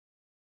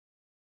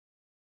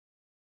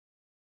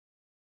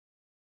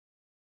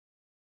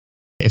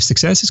If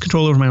success is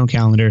control over my own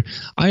calendar,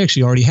 I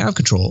actually already have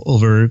control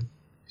over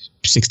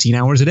 16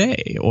 hours a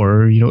day,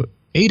 or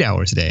 8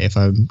 hours a day if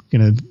I'm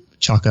going to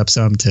chalk up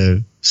some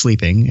to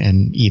sleeping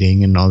and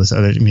eating and all this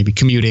other, maybe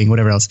commuting,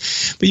 whatever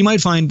else. But you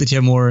might find that you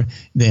have more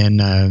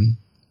than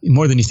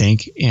you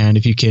think. And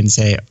if you can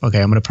say,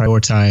 okay, I'm going to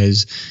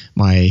prioritize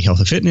my health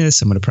and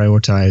fitness, I'm going to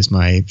prioritize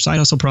my side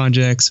hustle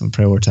projects, I'm going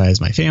to prioritize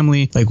my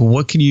family. Like,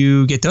 what can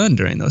you get done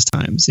during those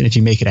times? And if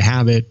you make it a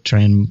habit,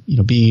 try and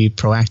be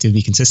proactive,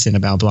 be consistent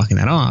about blocking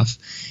that off,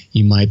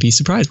 you might be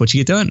surprised what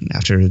you get done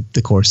after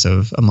the course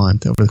of a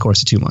month, over the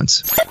course of 2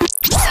 months. 3,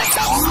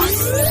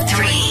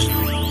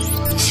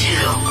 2,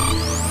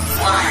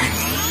 1.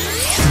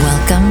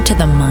 Welcome to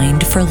the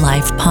Mind for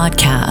Life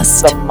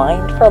podcast. The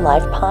Mind for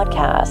Life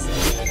podcast,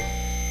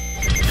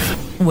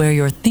 where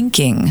your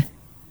thinking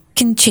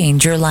can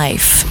change your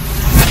life.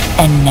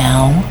 And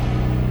now,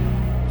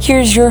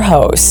 here's your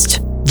host,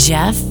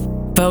 Jeff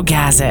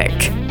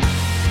Bogazic.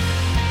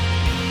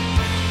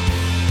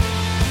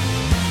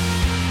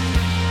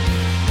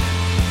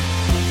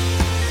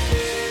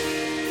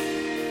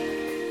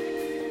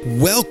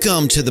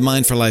 Welcome to the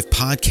Mind for Life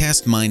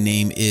podcast. My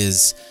name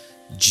is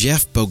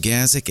Jeff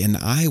Bogazic, and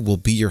I will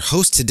be your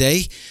host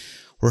today,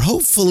 where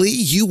hopefully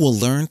you will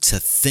learn to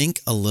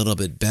think a little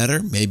bit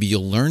better. Maybe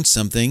you'll learn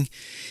something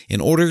in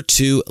order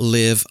to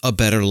live a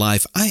better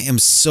life. I am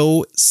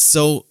so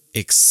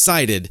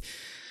excited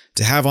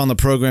to have on the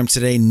program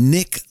today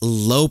Nick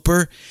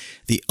Loper,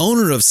 the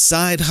owner of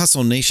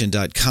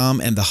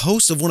SideHustleNation.com and the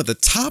host of one of the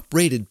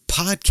top-rated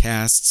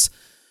podcasts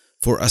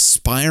for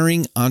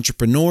aspiring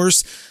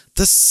entrepreneurs,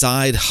 The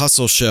Side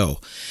Hustle Show.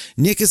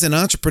 Nick is an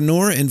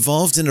entrepreneur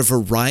involved in a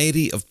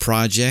variety of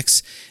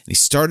projects, and he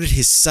started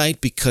his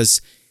site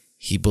because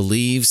he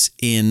believes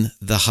in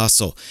the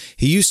hustle.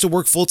 He used to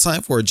work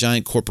full-time for a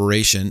giant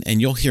corporation,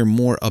 and you'll hear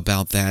more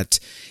about that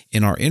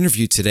in our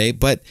interview today,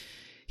 but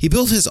he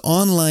built his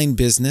online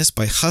business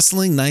by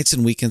hustling nights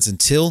and weekends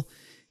until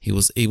he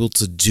was able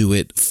to do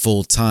it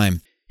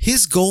full-time.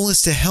 His goal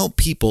is to help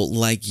people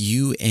like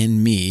you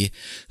and me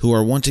who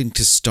are wanting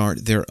to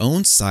start their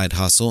own side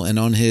hustle. And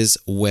on his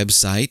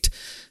website,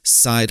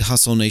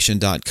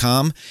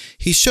 SideHustleNation.com,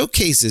 he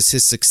showcases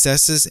his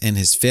successes and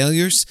his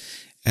failures,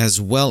 as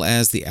well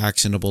as the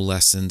actionable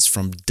lessons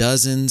from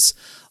dozens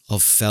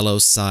of fellow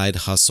side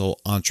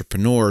hustle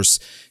entrepreneurs.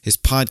 His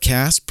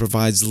podcast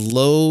provides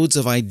loads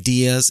of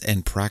ideas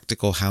and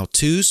practical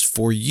how-tos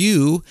for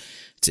you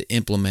to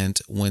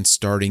implement when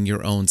starting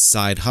your own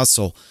side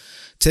hustle.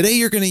 Today,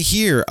 you're going to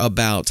hear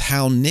about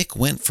how Nick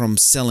went from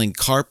selling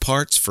car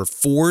parts for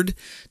Ford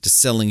to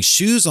selling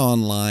shoes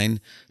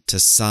online to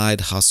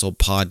side hustle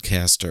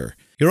podcaster.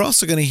 You're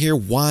also going to hear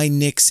why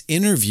Nick's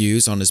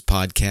interviews on his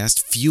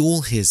podcast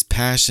fuel his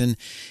passion,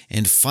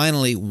 and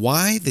finally,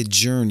 why the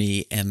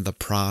journey and the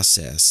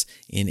process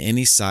in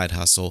any side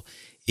hustle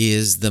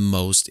is the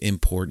most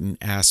important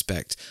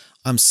aspect.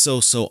 I'm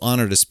so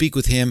honored to speak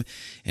with him,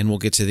 and we'll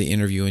get to the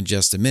interview in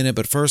just a minute.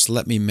 But first,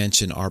 let me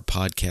mention our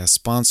podcast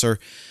sponsor.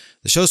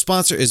 The show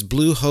sponsor is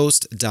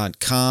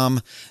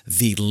Bluehost.com,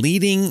 the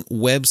leading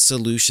web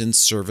solution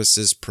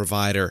services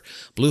provider.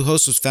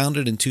 Bluehost was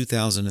founded in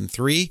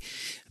 2003.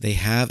 They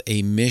have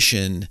a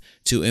mission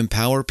to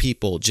empower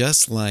people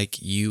just like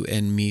you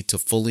and me to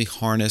fully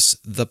harness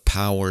the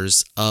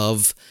powers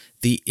of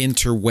the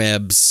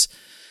interwebs.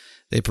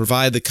 They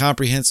provide the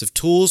comprehensive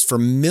tools for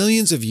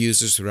millions of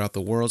users throughout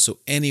the world so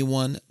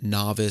anyone,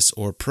 novice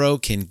or pro,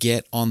 can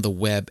get on the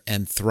web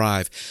and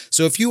thrive.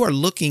 So if you are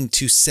looking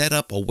to set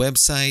up a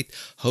website,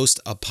 host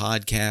a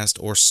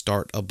podcast, or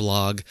start a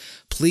blog,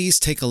 please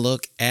take a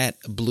look at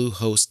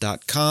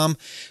Bluehost.com.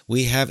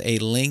 We have a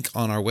link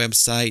on our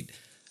website,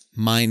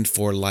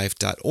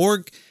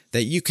 mindforlife.org,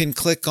 that you can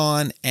click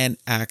on and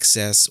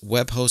access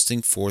web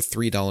hosting for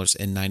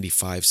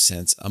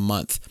 $3.95 a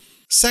month.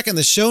 Second,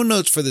 the show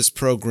notes for this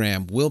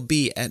program will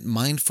be at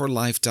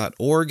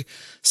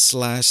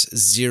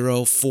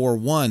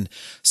mindforlife.org/041.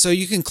 So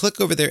you can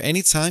click over there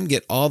anytime,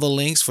 get all the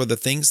links for the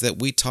things that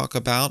we talk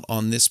about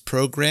on this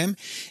program,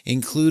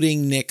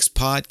 including Nick's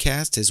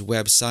podcast, his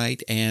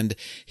website, and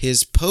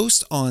his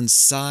post on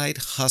side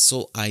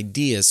hustle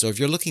ideas. So if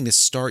you're looking to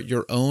start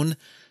your own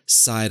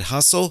side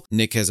hustle,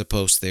 Nick has a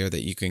post there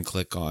that you can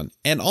click on.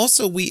 And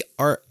also, we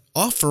are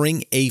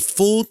offering a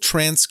full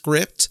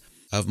transcript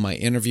of my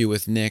interview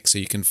with Nick, so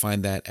you can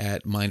find that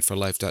at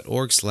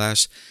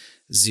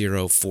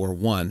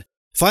mindforlife.org/041.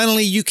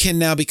 Finally, you can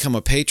now become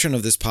a patron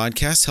of this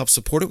podcast. Help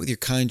support it with your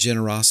kind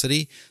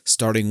generosity,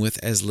 starting with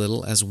as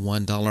little as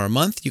 $1 a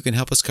month. You can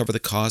help us cover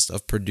the cost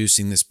of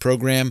producing this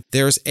program.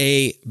 There's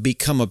a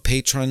Become a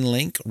Patron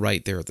link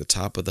right there at the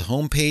top of the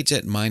homepage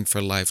at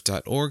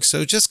mindforlife.org.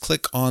 So just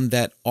click on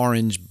that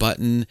orange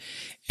button,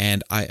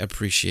 and I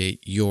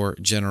appreciate your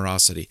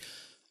generosity.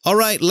 All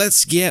right,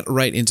 let's get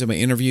right into my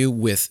interview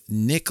with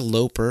Nick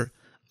Loper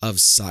of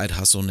Side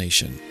Hustle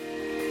Nation.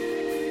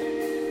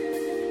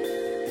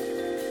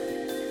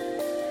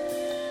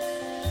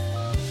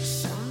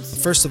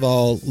 first of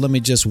all, let me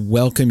just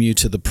welcome you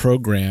to the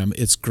program.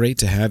 It's great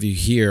to have you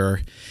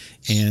here.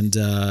 And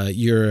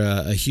you're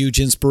a huge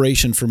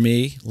inspiration for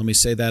me. Let me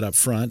say that up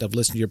front. I've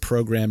listened to your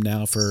program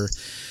now for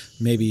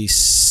maybe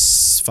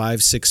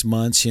 5-6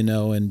 months,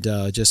 and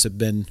just have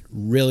been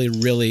really,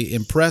 really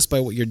impressed by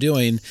what you're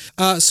doing.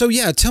 So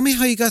tell me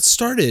how you got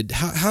started.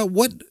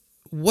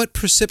 What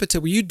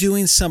precipitated? Were you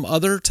doing some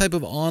other type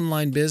of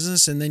online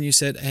business, and then you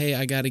said, "Hey,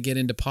 I got to get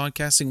into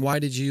podcasting"? Why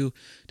did you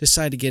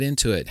decide to get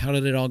into it? How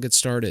did it all get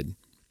started?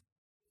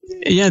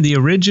 Yeah, the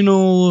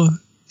original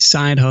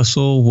side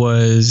hustle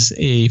was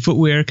a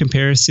footwear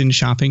comparison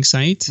shopping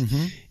site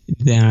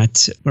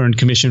that earned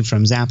commission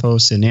from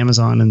Zappos and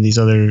Amazon and these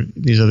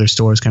other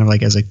stores, kind of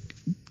like as a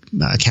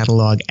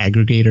catalog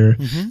aggregator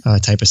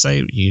type of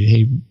site.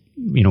 A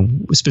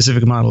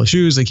specific model of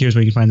shoes, like here's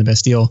where you can find the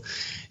best deal.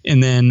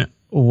 And then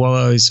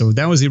so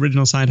that was the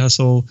original side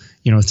hustle,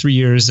 3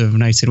 years of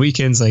nights and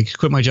weekends, like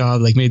quit my job,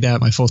 like made that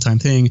my full-time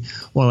thing.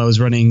 While I was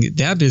running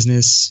that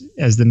business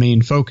as the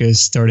main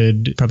focus,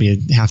 started probably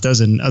a half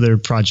dozen other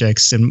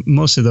projects, and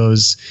most of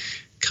those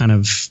kind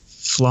of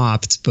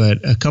flopped, but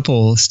a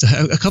couple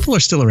are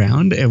still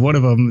around. And one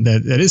of them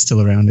that is still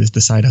around is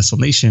the Side Hustle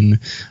Nation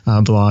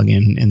blog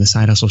and the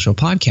Side Hustle Show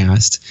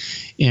podcast.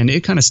 And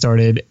it kind of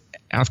started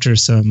after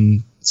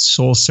some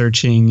soul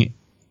searching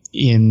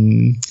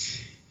in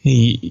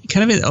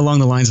kind of along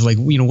the lines of like,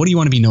 what do you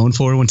want to be known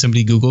for when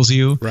somebody Googles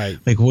you? Right.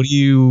 Like, what do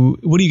you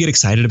get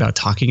excited about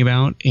talking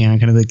about? And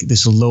kind of like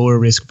this lower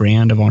risk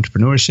brand of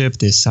entrepreneurship,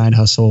 this side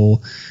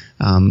hustle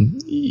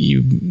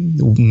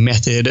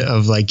method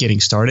of like getting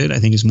started, I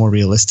think is more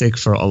realistic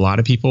for a lot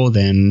of people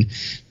than,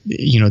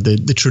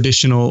 the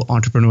traditional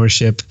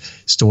entrepreneurship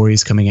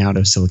stories coming out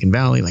of Silicon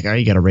Valley. Like,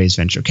 you got to raise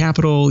venture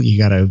capital. You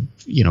got to,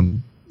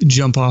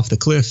 jump off the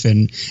cliff,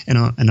 and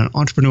an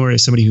entrepreneur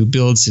is somebody who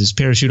builds his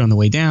parachute on the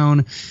way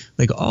down.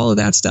 Like all of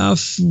that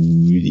stuff,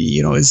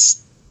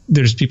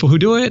 there's people who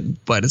do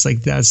it, but it's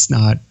like, that's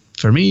not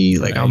for me.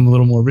 Like I'm a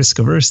little more risk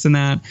averse than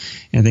that.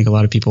 And I think a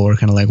lot of people are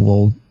kind of like,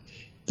 well,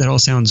 that all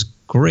sounds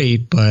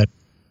great, but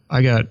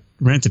I got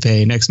rent to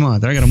pay next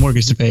month. I got a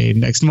mortgage to pay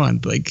next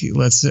month. Like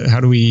how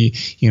do we,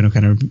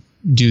 kind of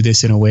do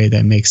this in a way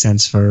that makes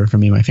sense for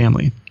me and my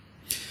family?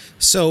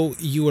 So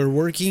you were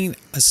working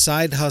a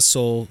side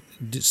hustle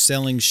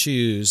selling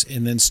shoes,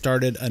 and then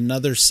started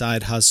another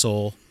side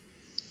hustle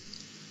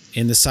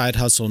in the Side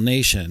Hustle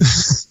Nation.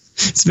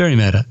 It's very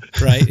meta,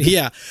 right?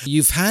 Yeah,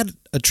 you had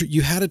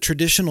a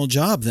traditional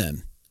job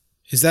then.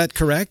 Is that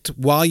correct?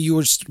 While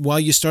you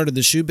started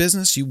the shoe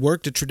business, you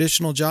worked a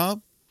traditional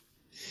job?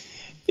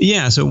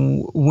 Yeah.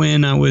 So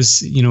when I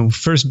was,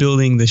 first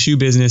building the shoe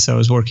business, I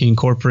was working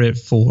corporate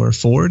for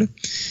Ford.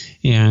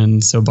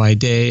 And so by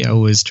day I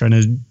was trying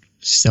to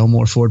sell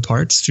more Ford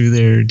parts through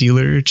their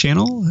dealer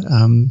channel.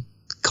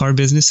 Car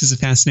business is a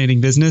fascinating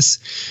business,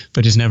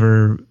 but just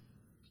never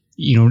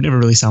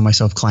really saw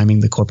myself climbing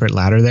the corporate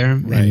ladder there,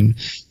 right. And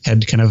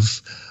had kind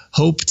of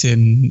hoped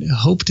and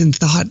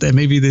thought that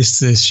maybe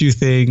this shoe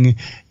thing,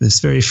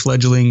 this very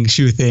fledgling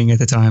shoe thing at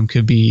the time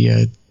could be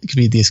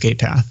the escape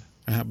path.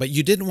 But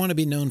you didn't want to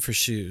be known for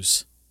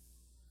shoes.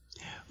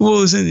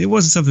 Well, it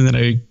wasn't something that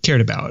I cared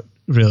about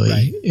really.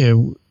 Right.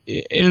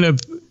 It ended up,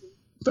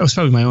 I was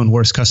probably my own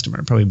worst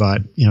customer. Probably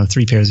bought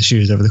 3 pairs of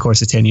shoes over the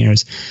course of 10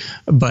 years,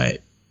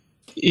 but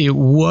it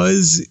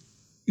was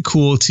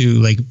cool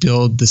to like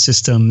build the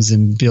systems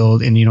and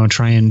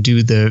try and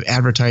do the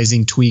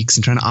advertising tweaks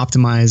and trying to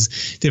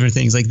optimize different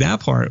things. Like that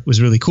part was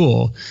really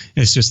cool.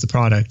 It's just the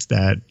product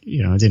that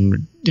I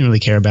didn't really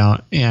care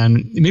about.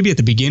 And maybe at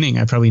the beginning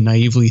I probably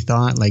naively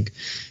thought like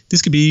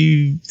this could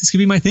be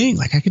my thing.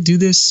 Like I could do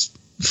this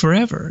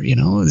forever,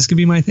 this could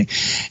be my thing.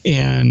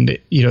 And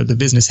the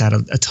business had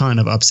a ton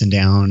of ups and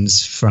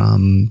downs,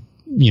 from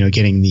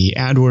getting the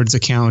AdWords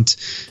account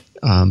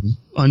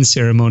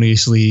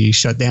unceremoniously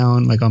shut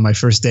down. Like on my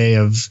first day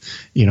of,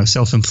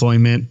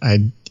 self-employment,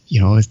 I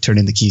turned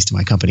in the keys to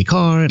my company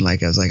car, and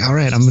like I was like, all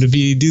right, I'm going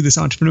to do this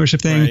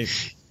entrepreneurship thing.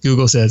 Right.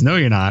 Google says, no,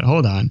 you're not.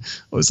 Hold on.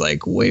 I was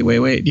like, wait.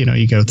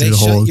 You go through the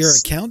whole. They shut your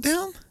account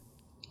down?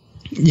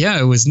 Yeah,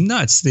 it was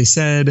nuts. They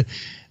said,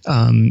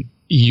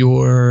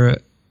 you're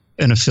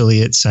an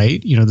affiliate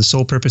site. The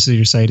sole purpose of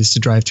your site is to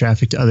drive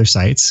traffic to other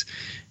sites.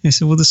 And I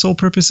said, well, the sole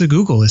purpose of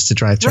Google is to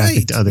drive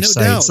traffic to other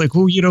sites. Doubt. Like,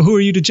 well, who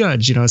are you to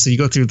judge? So you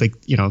go through like,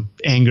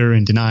 anger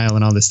and denial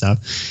and all this stuff.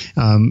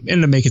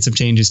 Ended up making some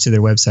changes to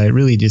their website,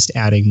 really just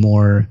adding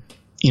more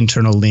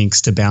internal links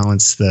to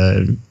balance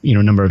the,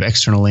 number of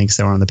external links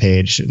that were on the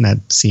page. And that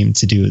seemed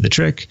to do the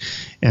trick.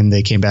 And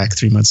they came back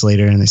 3 months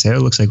later and they said, oh,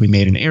 it looks like we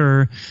made an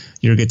error.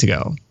 You're good to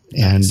go.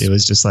 And it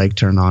was just like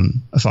turn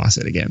on a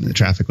faucet again, and the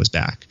traffic was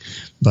back.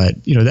 But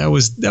that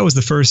was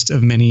the first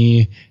of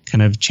many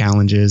kind of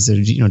challenges.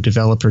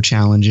 Developer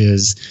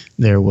challenges.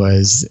 There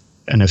was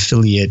an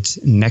affiliate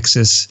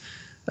nexus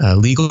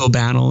legal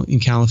battle in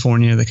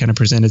California that kind of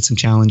presented some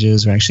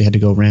challenges. We actually had to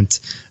go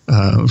rent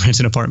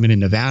an apartment in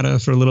Nevada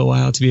for a little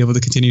while to be able to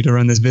continue to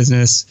run this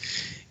business.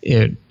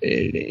 It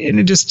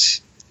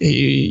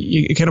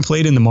it kind of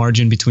played in the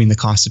margin between the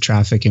cost of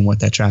traffic and what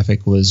that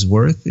traffic was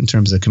worth in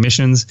terms of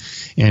commissions.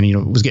 And, it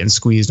was getting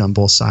squeezed on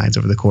both sides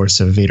over the course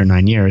of 8 or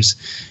 9 years.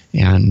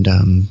 And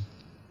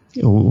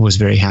was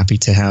very happy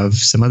to have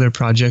some other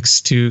projects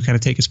to kind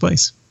of take its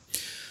place.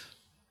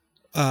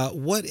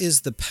 What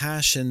is the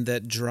passion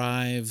that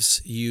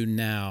drives you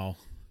now?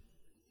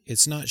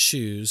 It's not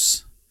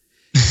shoes.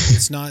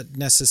 It's not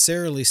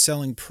necessarily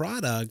selling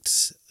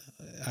products.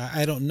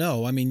 I don't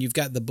know. I mean, you've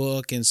got the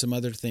book and some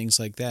other things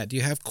like that. Do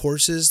you have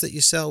courses that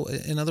you sell,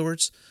 in other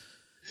words?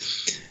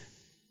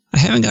 I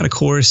haven't got a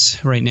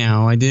course right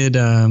now. I did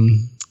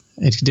kind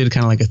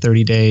of like a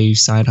 30-day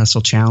side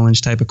hustle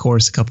challenge type of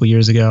course a couple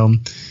years ago,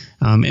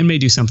 and may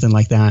do something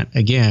like that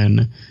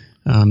again.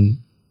 I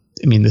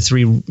mean, the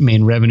 3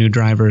 main revenue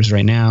drivers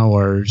right now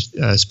are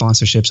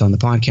sponsorships on the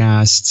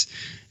podcast,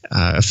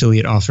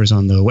 affiliate offers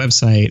on the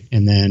website,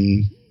 and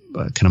then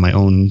kind of my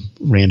own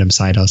random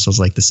side hustles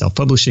like the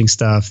self-publishing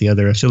stuff, the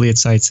other affiliate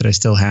sites that I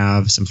still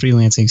have, some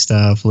freelancing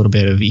stuff, a little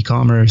bit of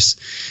e-commerce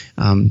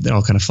that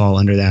all kind of fall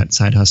under that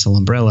side hustle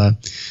umbrella.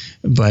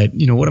 But,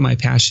 what am I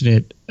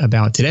passionate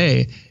about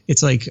today?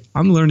 It's like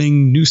I'm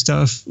learning new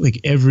stuff like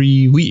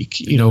every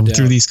week,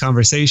 through these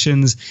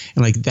conversations.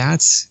 And like,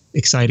 that's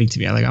exciting to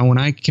me. Like when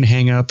I can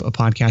hang up a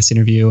podcast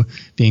interview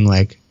being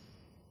like,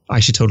 I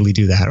should totally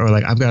do that. Or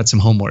like, I've got some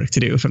homework to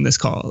do from this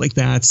call. Like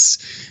that's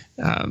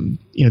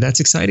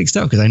exciting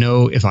stuff. Because I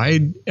know if I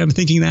am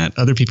thinking that,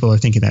 other people are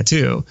thinking that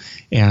too.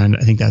 And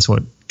I think that's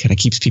what kind of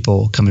keeps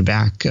people coming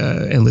back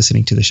and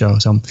listening to the show.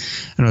 So I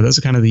don't know, those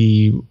are kind of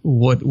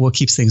what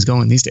keeps things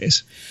going these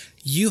days.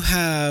 You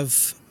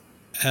have,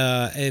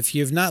 if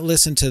you've not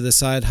listened to the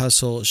Side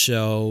Hustle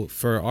show,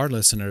 for our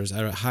listeners,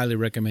 I highly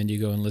recommend you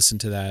go and listen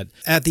to that.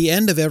 At the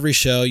end of every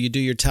show, you do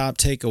your top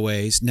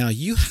takeaways. Now,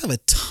 you have a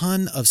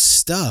ton of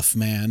stuff,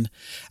 man.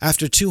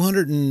 After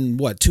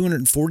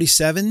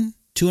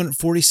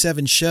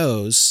 247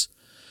 shows,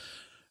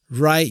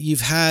 right?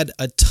 You've had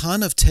a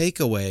ton of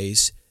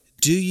takeaways.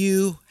 Do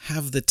you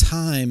have the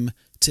time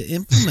to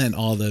implement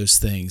all those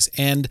things?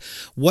 And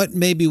what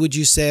maybe would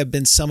you say have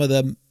been some of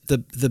the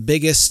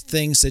biggest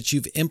things that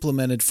you've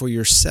implemented for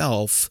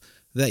yourself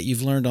that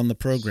you've learned on the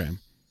program?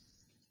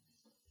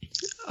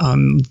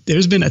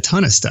 There's been a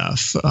ton of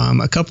stuff.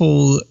 A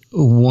couple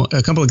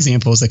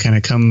examples that kind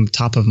of come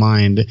top of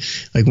mind.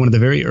 Like one of the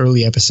very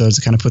early episodes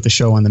that kind of put the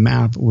show on the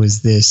map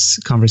was this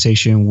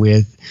conversation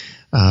with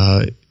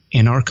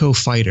Anarcho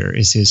Fighter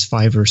is his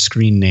Fiverr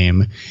screen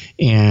name,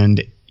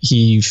 and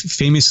he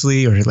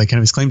famously, or like kind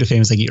of his claim to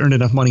fame is like he earned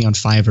enough money on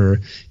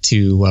Fiverr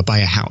to buy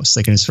a house,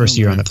 like in his first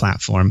year on the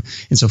platform.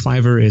 And so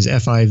Fiverr is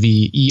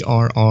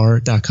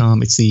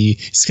FIVERR.com.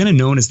 It's kind of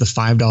known as the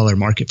 $5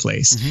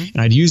 marketplace. Mm-hmm.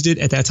 And I'd used it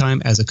at that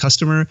time as a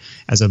customer,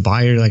 as a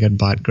buyer. Like I'd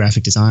bought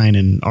graphic design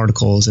and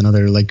articles and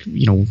other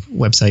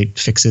website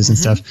fixes and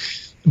stuff,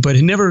 but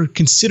had never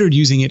considered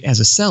using it as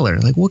a seller.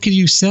 Like what could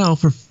you sell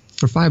for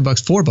 $5,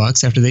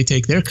 $4 after they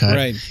take their cut,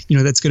 right?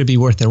 That's going to be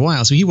worth their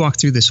while. So he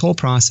walked through this whole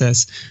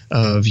process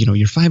of,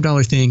 your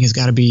 $5 thing has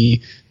got to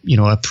be,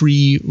 a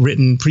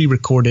pre-written,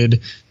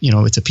 pre-recorded,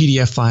 it's a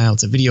PDF file,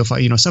 it's a video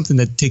file, something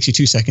that takes you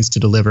 2 seconds to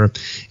deliver.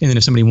 And then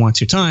if somebody wants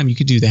your time, you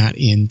could do that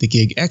in the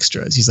gig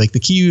extras. He's like, the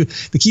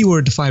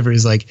keyword to Fiverr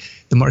is like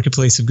the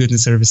marketplace of goods and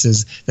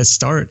services that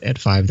start at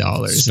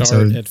 $5.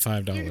 Start at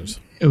 $5.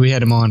 We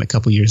had him on a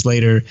couple years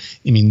later.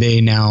 I mean, they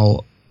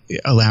now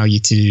allow you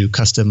to do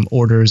custom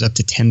orders up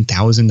to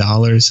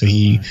 $10,000. So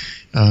he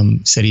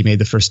said he made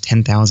the first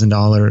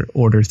 $10,000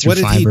 order through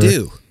Fiverr. What did he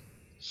do?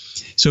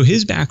 So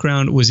his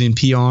background was in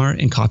PR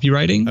and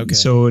copywriting. Okay.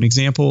 So an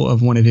example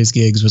of one of his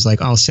gigs was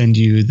like, I'll send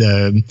you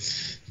the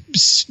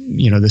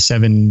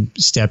 7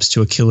 steps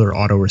to a killer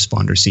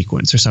autoresponder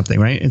sequence or something,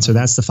 right? And so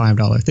that's the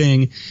 $5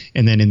 thing.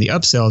 And then in the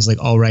upsell is like,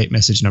 I'll write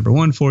message number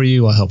 1 for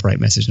you. I'll help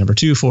write message number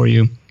 2 for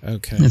you.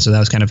 Okay. And so that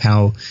was kind of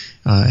how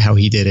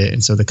he did it.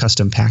 And so the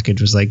custom package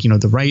was like,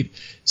 the right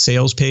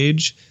sales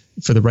page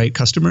for the right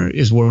customer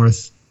is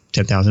worth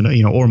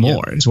 $10,000, or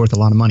more. It's worth a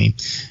lot of money.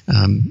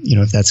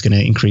 If that's going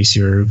to increase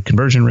your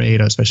conversion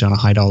rate, especially on a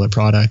high dollar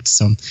product.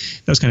 So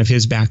that was kind of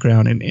his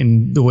background.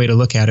 And the way to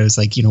look at it is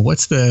like,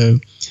 what's the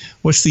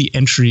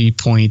entry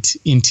point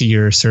into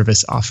your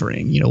service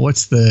offering?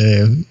 What's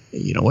the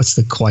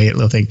quiet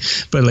little thing?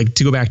 But like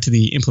to go back to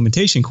the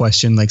implementation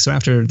question, like, so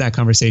after that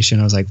conversation,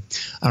 I was like,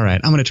 all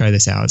right, I'm going to try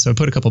this out. So I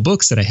put a couple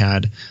books that I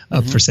had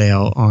up for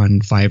sale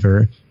on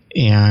Fiverr.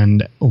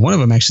 And one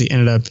of them actually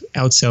ended up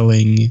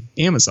outselling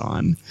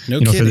Amazon, for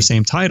the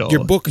same title.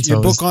 Your book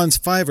on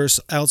Fiverr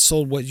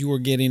outsold what you were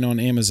getting on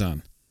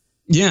Amazon.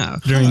 Yeah,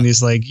 during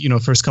these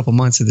first couple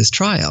months of this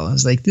trial, I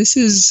was like, this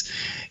is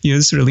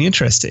really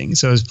interesting.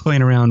 So I was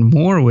playing around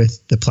more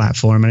with the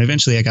platform, and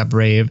eventually I got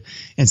brave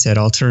and said,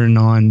 I'll turn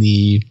on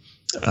the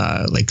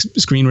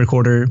screen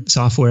recorder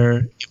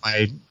software,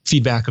 my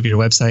feedback of your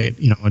website,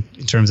 in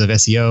terms of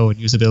SEO and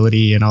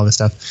usability and all this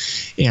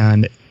stuff,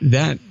 and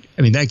that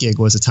gig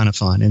was a ton of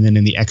fun. And then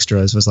in the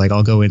extras was like,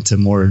 I'll go into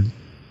more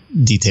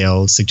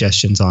detailed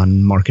suggestions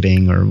on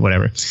marketing or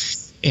whatever.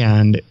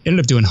 And ended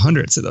up doing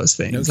hundreds of those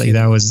things.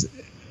 That was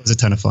was a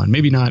ton of fun.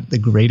 Maybe not the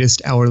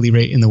greatest hourly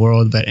rate in the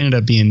world, but ended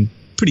up being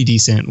pretty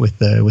decent with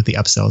the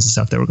upsells and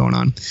stuff that were going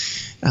on.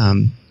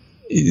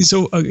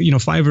 So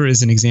Fiverr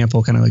is an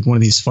example, kind of like one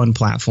of these fun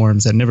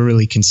platforms that I never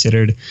really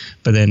considered,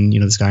 but then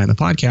this guy on the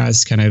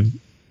podcast kind of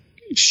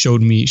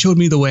showed me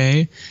the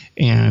way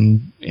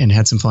and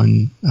had some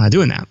fun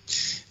doing that.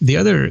 The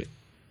other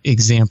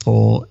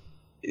example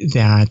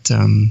that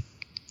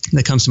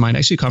comes to mind,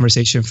 actually a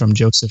conversation from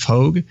Joseph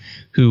Hogue,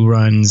 who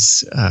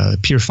runs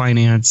Pure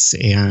Finance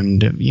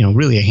and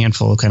really a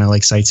handful of kind of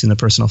like sites in the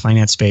personal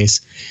finance space.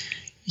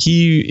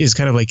 He is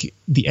kind of like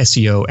the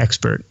SEO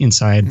expert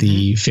inside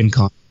the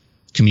FinCon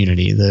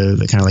community,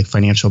 the kind of like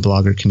financial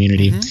blogger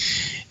community.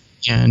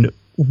 And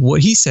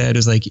what he said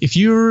is like, if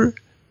you're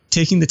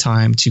taking the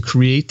time to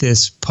create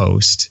this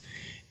post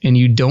and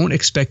you don't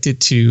expect it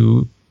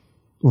to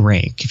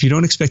rank, if you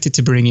don't expect it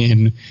to bring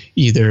in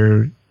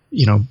either,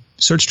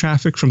 search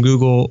traffic from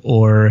Google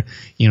or,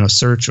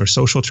 search or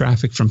social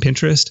traffic from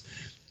Pinterest,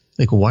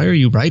 like, why are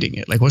you writing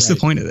it? Like, what's the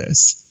point of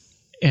this?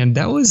 And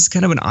that was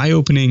kind of an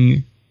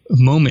eye-opening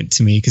moment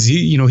to me, because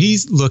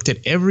he's looked at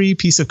every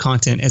piece of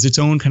content as its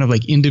own kind of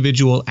like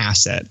individual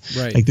asset.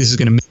 Right. Like, this is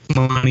going to make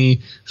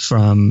money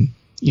from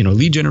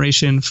lead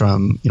generation,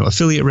 from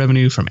affiliate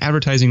revenue, from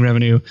advertising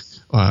revenue,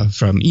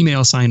 from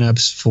email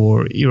signups,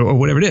 for or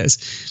whatever it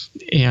is.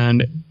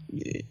 And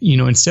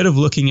instead of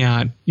looking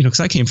at because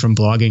I came from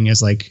blogging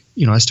as like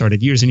I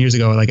started years and years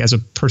ago like as a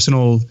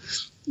personal,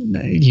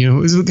 it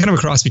was kind of a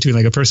cross between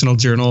like a personal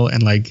journal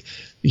and like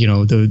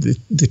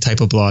the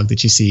type of blog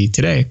that you see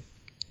today.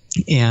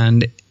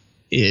 And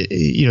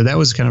that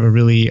was kind of a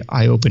really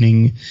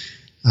eye-opening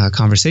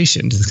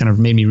conversation. It kind of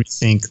made me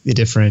rethink the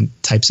different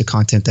types of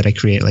content that I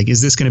create. Like,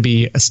 is this going to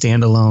be a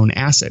standalone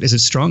asset? Is it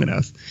strong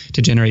enough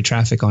to generate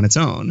traffic on its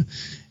own?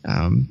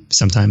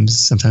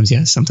 Sometimes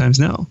yes, sometimes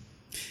no.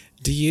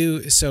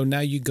 So now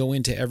you go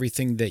into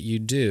everything that you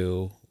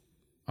do,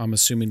 I'm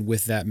assuming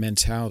with that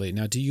mentality.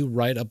 Now, do you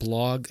write a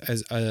blog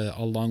as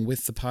along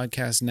with the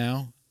podcast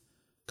now?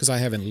 Because I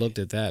haven't looked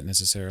at that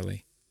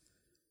necessarily.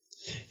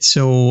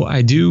 So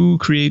I do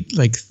create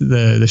like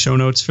the show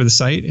notes for the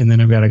site, and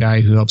then I've got a guy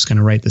who helps kind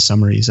of write the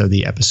summaries of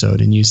the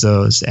episode and use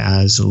those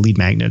as lead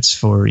magnets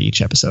for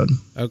each episode.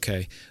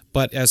 Okay.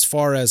 But as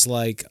far as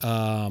like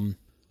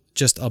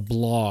just a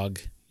blog,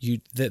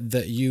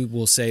 you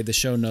will say the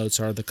show notes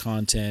are the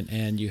content,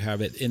 and you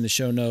have it in the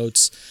show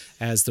notes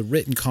as the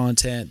written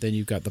content. Then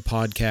you've got the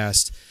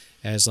podcast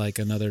as like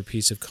another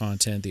piece of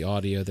content, the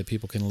audio that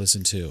people can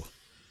listen to.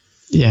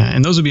 Yeah,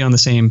 and those will be on the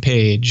same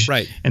page.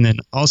 Right. And then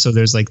also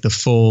there's like the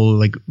full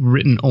like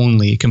written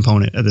only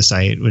component of the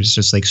site, which is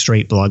just like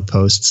straight blog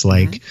posts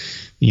like,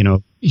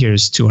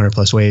 here's 200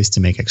 plus ways to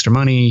make extra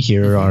money.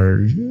 Here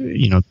are,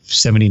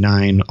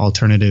 79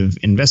 alternative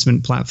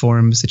investment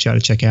platforms that you ought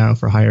to check out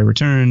for higher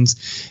returns.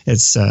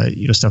 It's,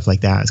 stuff like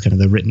that. It's kind of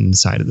the written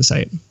side of the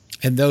site.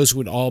 And those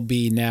would all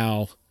be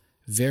now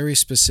very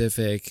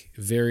specific,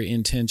 very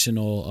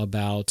intentional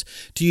about.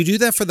 Do you do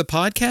that for the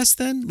podcast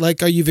then?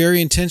 Like, are you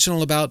very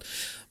intentional about,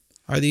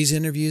 are these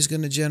interviews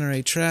going to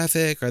generate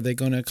traffic? Are they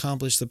going to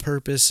accomplish the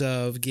purpose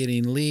of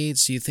getting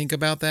leads? Do you think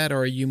about that? Or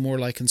are you more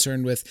like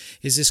concerned with,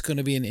 is this going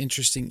to be an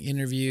interesting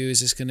interview? Is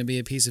this going to be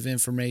a piece of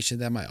information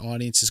that my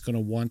audience is going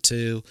to want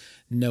to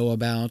know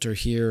about or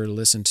hear or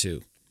listen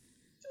to?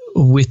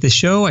 With the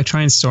show, I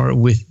try and start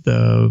with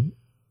the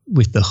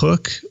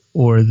hook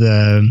or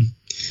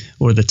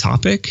the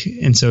topic.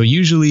 And so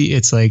usually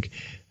it's like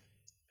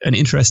an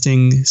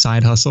interesting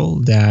side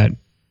hustle that,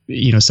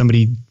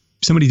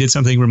 somebody did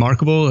something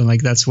remarkable and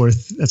like that's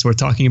worth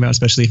talking about,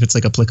 especially if it's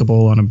like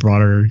applicable on a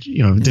broader,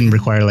 didn't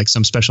require like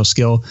some special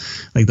skill.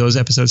 Like those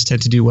episodes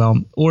tend to do well,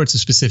 or it's a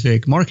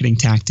specific marketing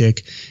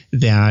tactic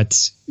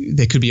that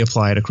could be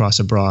applied across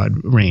a broad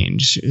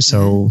range.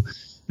 So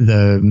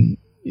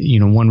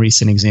one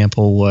recent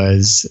example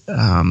was,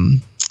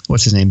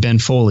 what's his name? Ben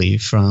Foley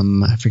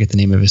from, I forget the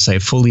name of his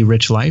site,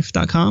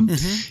 FoleyRichLife.com.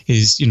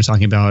 He's,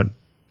 talking about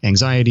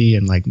anxiety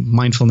and like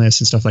mindfulness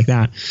and stuff like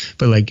that.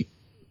 But like,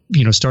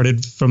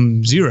 started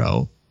from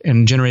zero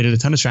and generated a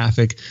ton of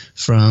traffic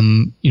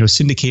from,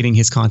 syndicating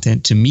his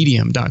content to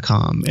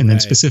Medium.com. And then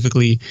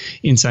specifically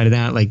inside of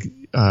that, like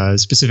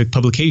specific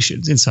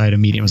publications inside of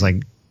Medium. Was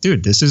like,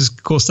 dude, this is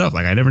cool stuff.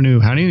 Like I never knew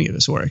how any of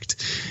this worked.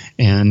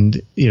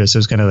 And, so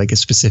it's kind of like a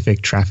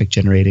specific traffic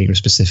generating or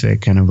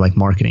specific kind of like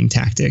marketing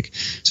tactic.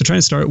 So try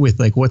and start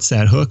with like, what's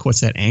that hook? What's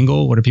that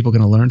angle? What are people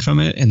going to learn from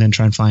it? And then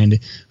try and find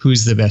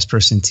who's the best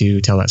person to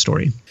tell that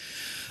story.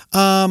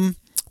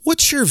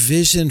 What's your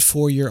vision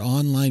for your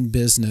online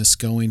business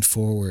going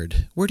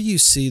forward? Where do you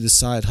see the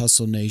Side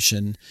Hustle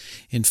Nation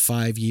in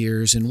 5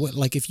 years? And what,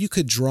 like, if you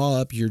could draw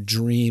up your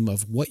dream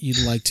of what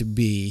you'd like to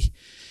be,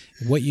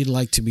 what you'd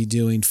like to be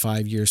doing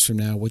 5 years from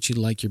now, what you'd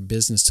like your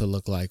business to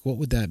look like, what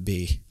would that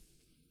be?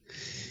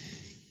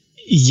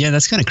 Yeah,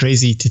 that's kind of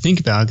crazy to think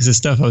about because the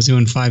stuff I was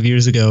doing 5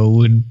 years ago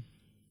would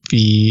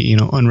be,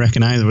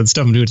 unrecognizable. The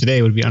stuff I'm doing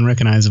today would be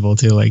unrecognizable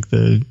to like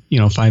the,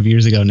 5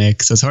 years ago,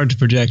 Nick. So it's hard to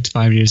project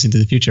 5 years into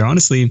the future.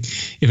 Honestly,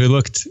 if it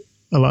looked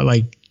a lot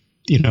like,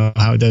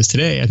 how it does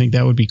today, I think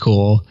that would be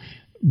cool.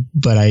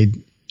 but I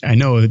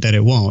know that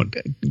it won't.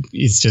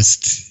 It's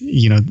just,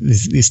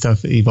 this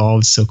stuff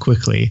evolves so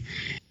quickly.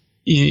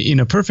 In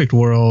a perfect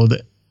world,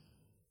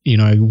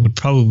 I would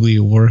probably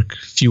work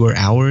fewer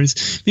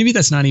hours. Maybe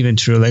that's not even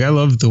true. Like, I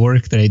love the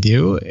work that I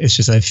do. It's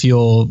just, I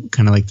feel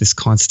kind of like this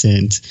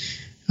constant,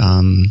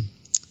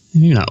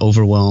 maybe not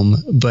overwhelm,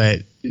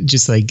 but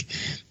just like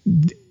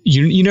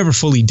you're never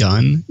fully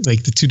done.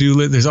 Like the to-do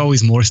list, there's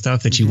always more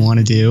stuff that you want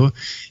to do.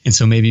 And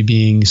so maybe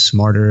being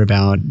smarter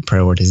about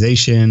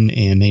prioritization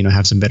and,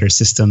 have some better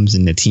systems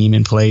and a team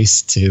in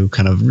place to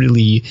kind of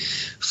really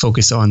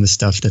focus on the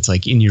stuff that's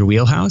like in your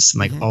wheelhouse and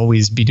like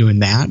always be doing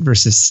that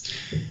versus,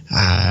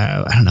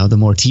 I don't know, the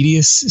more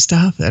tedious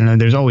stuff. I don't know.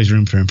 There's always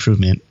room for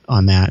improvement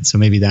on that. So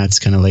maybe that's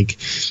kind of like,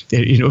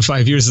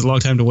 5 years is a long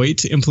time to wait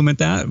to implement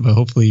that, but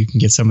hopefully you can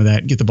get some of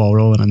that, get the ball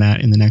rolling on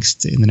that in the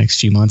next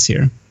few months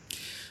here.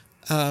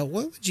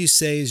 What would you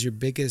say is your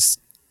biggest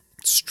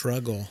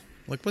struggle?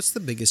 Like, what's the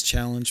biggest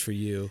challenge for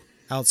you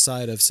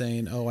outside of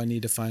saying, oh, I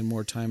need to find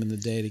more time in the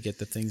day to get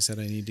the things that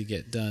I need to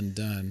get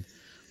done?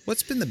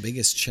 What's been the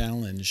biggest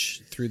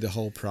challenge through the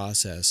whole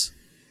process?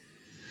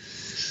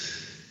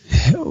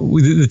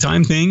 The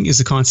time thing is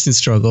a constant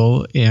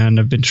struggle, and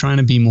I've been trying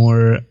to be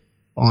more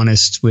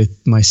honest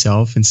with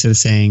myself instead of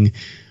saying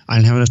I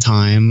don't have enough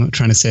time. I'm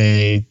trying to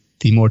say,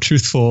 be more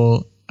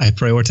truthful. I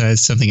prioritize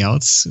something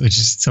else, which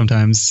is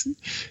sometimes,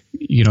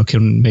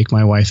 can make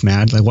my wife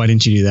mad. Like, why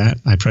didn't you do that?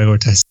 I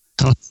prioritize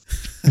something else.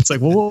 It's like,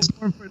 well, what was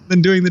more important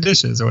than doing the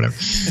dishes or whatever?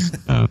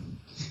 I'm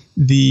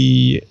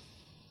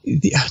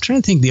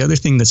trying to think the other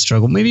thing that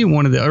struggled. Maybe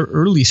one of the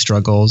early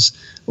struggles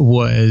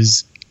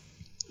was,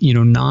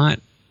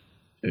 not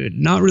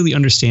really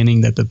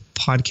understanding that the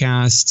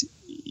podcast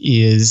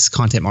is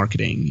content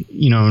marketing.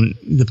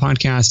 The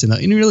podcast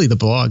and really the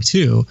blog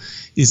too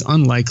is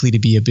unlikely to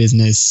be a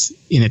business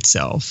in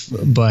itself,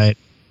 but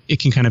it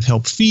can kind of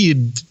help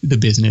feed the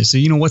business. So,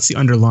 what's the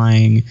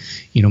underlying,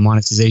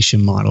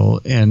 monetization model?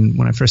 And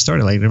when I first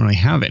started, I didn't really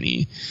have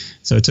any.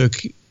 So it took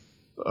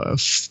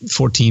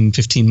 14,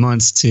 15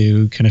 months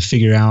to kind of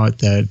figure out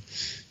that,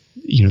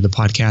 the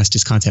podcast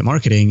is content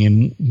marketing.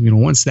 And,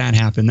 once that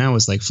happened, that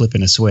was like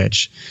flipping a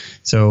switch.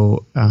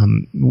 So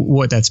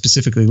what that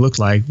specifically looked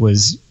like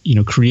was,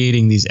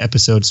 creating these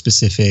episode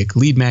specific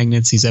lead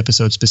magnets, these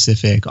episode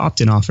specific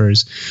opt-in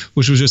offers,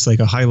 which was just like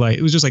a highlight.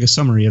 It was just like a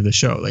summary of the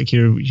show. Like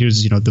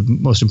here's, the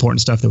most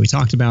important stuff that we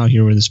talked about.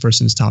 Here were this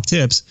person's top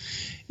tips.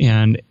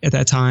 And at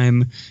that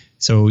time,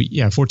 so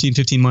yeah, 14,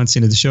 15 months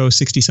into the show,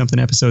 60 something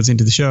episodes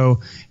into the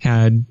show,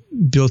 had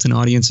built an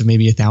audience of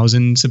maybe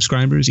 1,000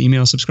 subscribers,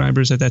 email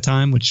subscribers at that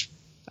time, which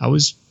I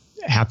was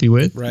happy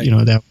with. Right.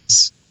 That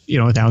was,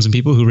 1,000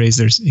 people who raised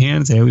their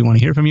hands, say, hey, we want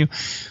to hear from you.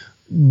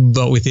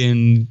 But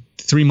within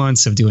 3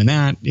 months of doing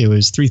that, it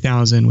was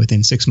 3,000.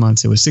 Within 6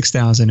 months, it was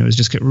 6,000. It was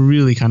just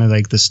really kind of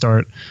like the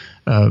start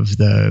of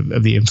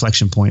the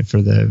inflection point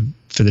for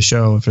the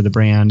show and for the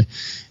brand.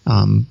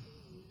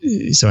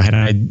 So had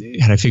I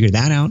figured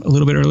that out a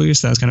little bit earlier,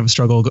 so that was kind of a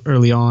struggle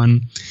early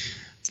on.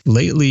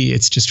 Lately,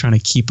 it's just trying to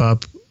keep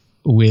up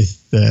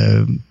with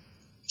the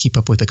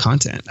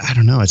content. I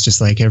don't know. It's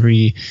just like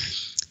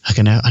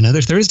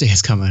another Thursday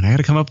is coming. I got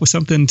to come up with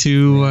something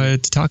to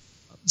talk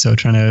about. So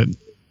trying to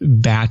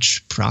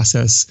batch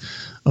process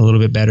a little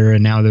bit better.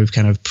 And now they've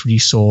kind of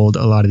pre-sold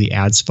a lot of the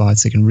ad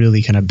spots. They can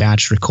really kind of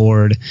batch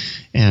record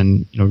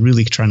and,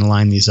 really trying to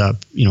line these up,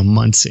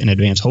 months in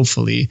advance,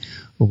 hopefully,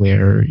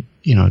 where,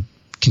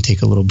 can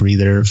take a little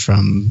breather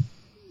from,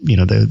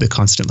 the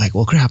constant like,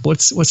 well, crap,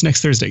 what's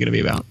next Thursday going to be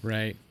about?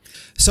 Right.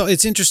 So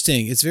it's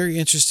interesting. It's very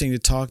interesting to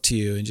talk to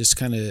you and just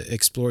kind of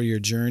explore your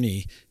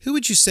journey. Who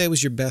would you say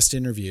was your best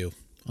interview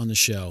on the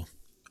show?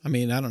 I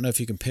mean, I don't know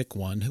if you can pick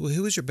one.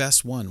 Who was your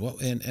best one?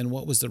 And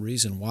what was the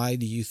reason? Why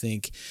do you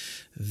think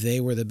they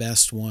were the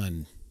best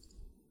one?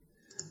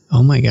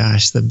 Oh my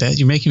gosh, the best!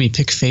 You're making me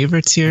pick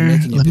favorites here.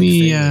 Let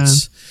me.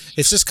 It's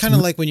just kind of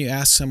like when you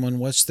ask someone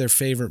what's their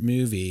favorite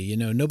movie.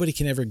 Nobody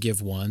can ever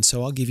give one,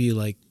 so I'll give you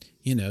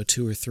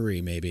 2 or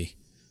 3 maybe.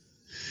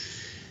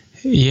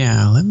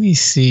 Yeah, let me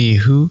see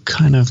who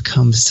kind of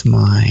comes to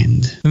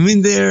mind. I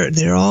mean,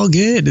 they're all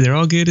good. They're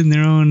all good in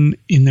their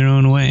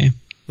own way.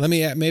 Let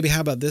me maybe.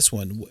 How about this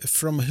one?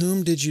 From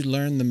whom did you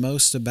learn the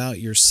most about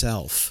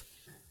yourself?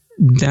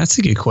 That's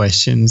a good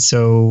question.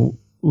 So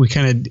we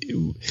kind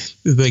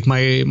of like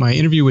my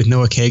interview with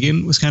Noah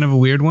Kagan was kind of a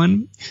weird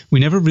one. We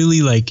never really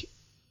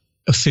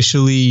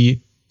officially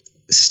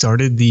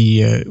started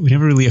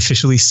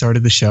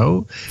the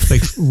show.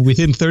 Like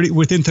within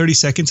 30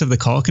 seconds of the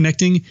call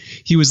connecting,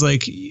 he was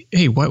like,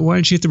 hey, why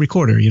don't you hit the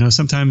recorder?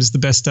 Sometimes the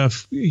best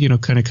stuff,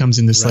 kind of comes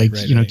in this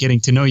getting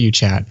to know you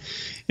chat.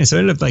 And so I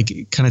ended up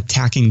kind of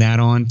tacking that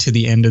on to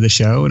the end of the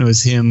show. And it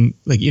was him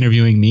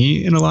interviewing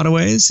me in a lot of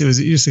ways. It was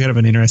just kind of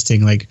an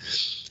interesting,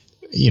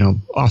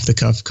 off the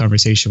cuff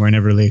conversation where I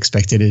never really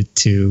expected it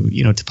to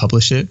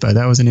publish it, but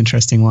that was an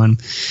interesting one.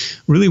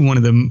 Really one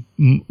of the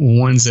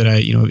ones that I,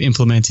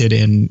 implemented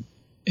and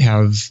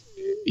have,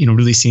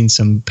 really seen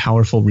some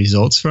powerful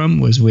results from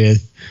was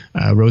with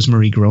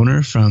Rosemary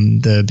Groner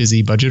from The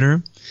Busy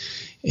Budgeter.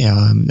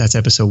 That's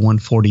episode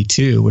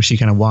 142, where she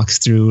kind of walks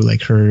through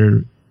like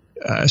her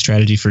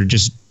strategy for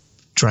just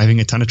driving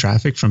a ton of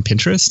traffic from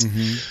Pinterest,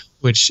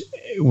 which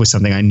was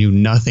something I knew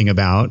nothing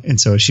about. And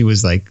so she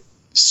was like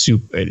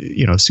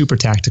super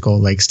tactical,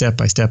 like step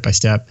by step by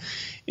step.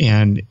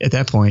 And at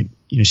that point,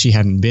 she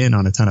hadn't been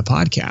on a ton of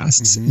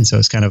podcasts. And so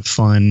it's kind of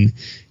fun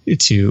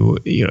to,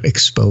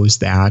 expose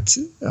that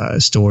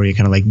story,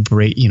 kind of like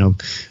break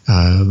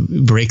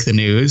the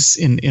news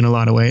in a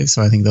lot of ways.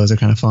 So I think those are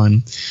kind of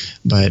fun.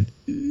 But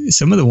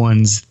some of the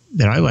ones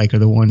that I like are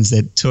the ones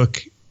that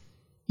took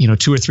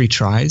 2 or 3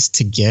 tries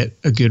to get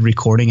a good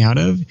recording out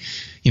of.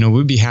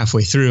 We'd be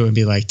halfway through and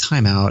be like,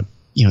 time out,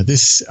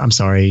 I'm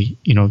sorry,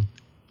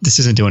 this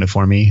isn't doing it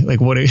for me.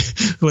 Like,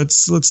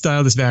 let's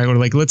dial this back, or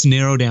like, let's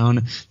narrow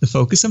down the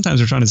focus.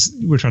 Sometimes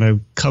we're trying to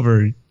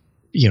cover,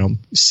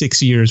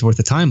 6 years worth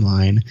of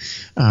timeline.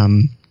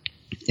 An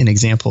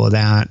example of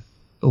that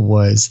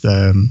was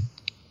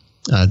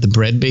the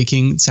bread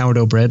baking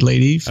sourdough bread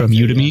lady from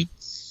Udemy.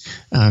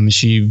 Yeah.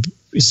 She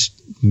is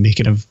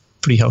making a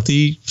pretty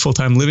healthy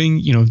full-time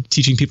living,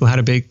 teaching people how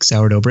to bake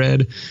sourdough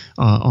bread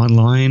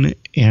online.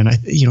 And I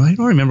don't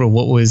remember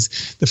what was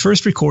the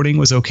first recording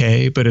was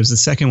okay, but it was the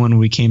second one when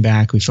we came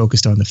back, we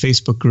focused on the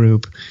Facebook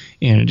group,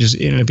 and it just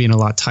ended up being a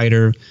lot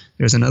tighter.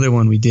 There's another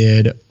one we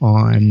did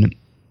on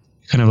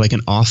kind of like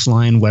an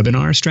offline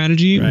webinar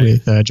strategy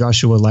with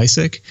Joshua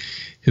Lysick,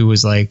 who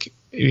was like,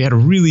 he had a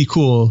really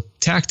cool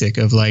tactic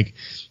of like,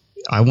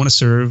 I want to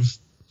serve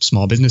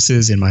small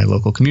businesses in my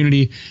local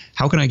community.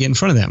 How can I get in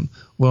front of them?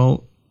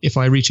 Well, if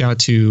I reach out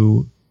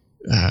to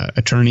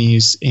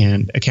attorneys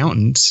and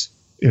accountants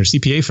or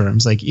CPA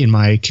firms like in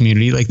my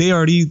community, like they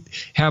already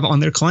have on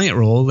their client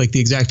roll like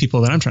the exact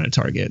people that I'm trying to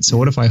target. So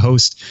what if I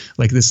host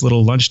like this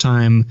little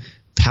lunchtime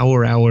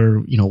power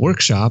hour,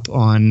 workshop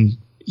on,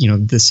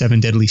 the 7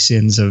 deadly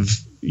sins of,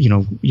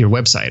 your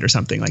website or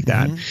something like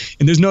that.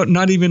 And there's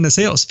not even a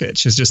sales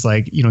pitch. It's just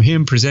like,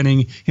 him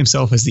presenting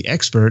himself as the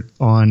expert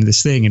on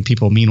this thing, and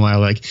people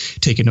meanwhile like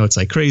taking notes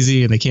like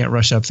crazy, and they can't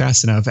rush up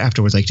fast enough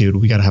afterwards. Like, dude,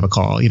 we got to have a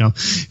call,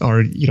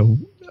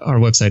 our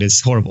website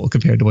is horrible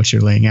compared to what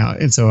you're laying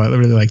out. And so I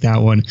really like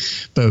that one.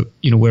 But,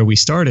 where we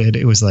started,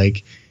 it was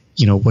like,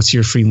 what's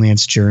your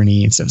freelance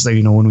journey and stuff. It's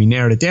like, when we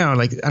narrowed it down,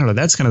 like, I don't know,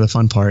 that's kind of the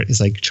fun part, is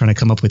like trying to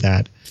come up with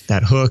that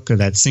hook or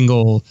that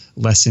single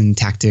lesson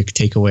tactic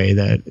takeaway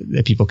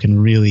that people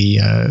can really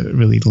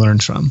learn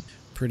from.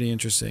 Pretty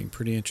interesting.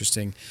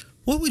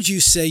 What would you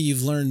say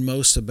you've learned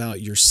most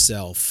about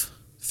yourself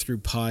through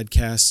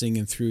podcasting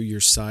and through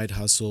your side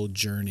hustle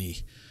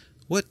journey?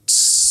 What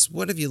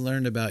have you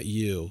learned about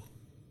you?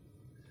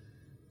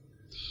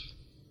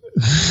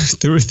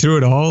 through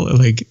it all,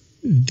 like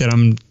that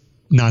I'm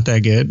not that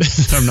good,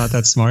 that I'm not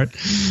that smart.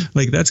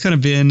 Like that's kind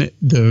of been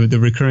the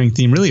recurring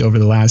theme really over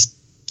the last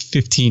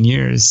 15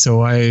 years.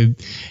 So I,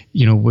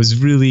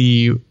 was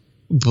really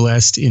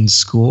blessed in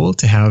school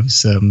to have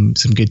some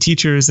good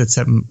teachers that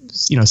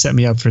set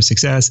me up for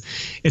success.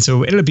 And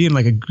so it ended up being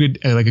like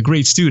a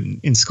great student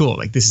in school.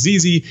 Like, this is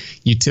easy.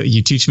 You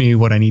teach me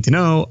what I need to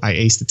know. I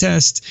ace the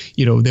test,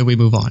 then we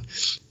move on.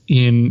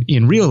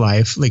 In real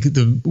life, like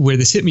where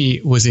this hit me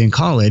was in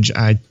college.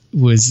 I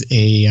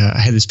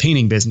had this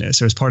painting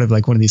business, or as part of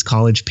like one of these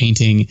college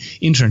painting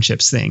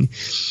internships thing.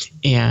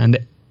 And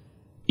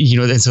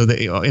and so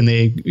in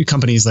the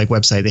company's like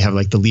website, they have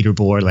like the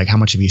leaderboard, like how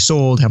much have you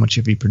sold, how much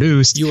have you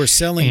produced. You were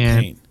selling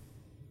paint.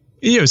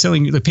 Yeah,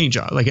 selling the paint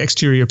job, like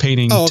exterior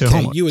painting to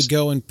homeowners. You would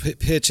go and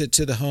pitch it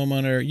to the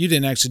homeowner. You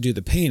didn't actually do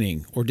the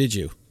painting, or did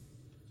you?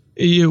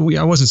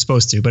 I wasn't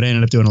supposed to, but I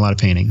ended up doing a lot of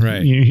painting.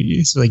 Right.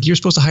 It's like, you're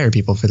supposed to hire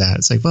people for that.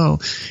 It's like, well,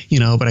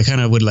 but I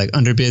kind of would like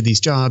underbid these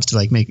jobs to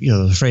like make,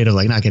 afraid of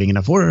like not getting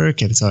enough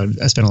work. And so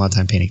I spent a lot of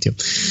time painting too.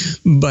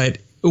 But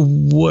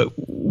what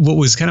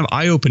was kind of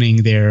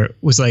eye-opening there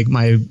was like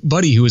my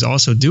buddy who was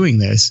also doing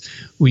this,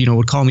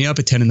 would call me up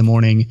at 10 in the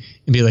morning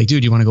and be like,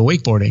 dude, you want to go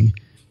wakeboarding?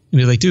 And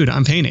be like, dude,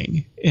 I'm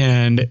painting.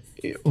 And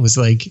it was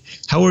like,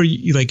 how are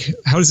you, like,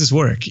 how does this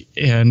work?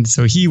 And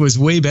so he was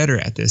way better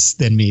at this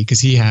than me, because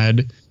he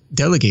had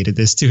delegated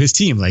this to his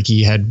team. Like,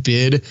 he had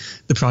bid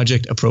the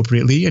project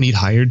appropriately, and he'd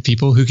hired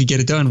people who could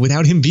get it done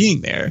without him being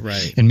there.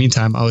 Right. And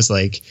meantime, I was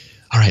like,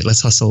 all right,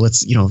 let's hustle.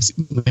 Let's,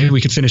 maybe we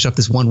could finish up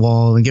this one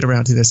wall and get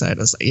around to this side.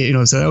 I was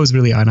like, so that was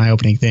really an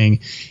eye-opening thing.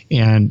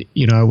 And,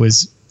 I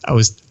was,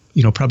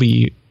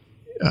 probably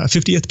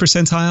 50th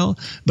percentile,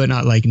 but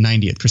not like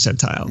 90th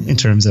percentile in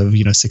terms of,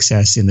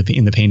 success in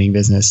the painting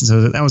business.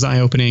 So that was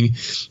eye-opening.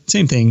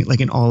 Same thing,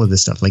 like in all of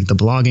this stuff, like the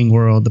blogging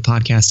world, the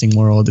podcasting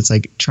world, it's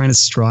like trying to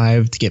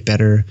strive to get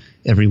better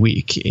every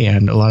week.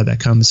 And a lot of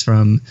that comes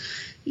from,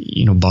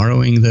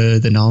 borrowing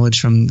the knowledge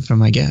from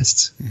my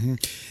guests. Mm-hmm.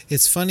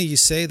 It's funny you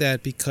say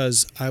that,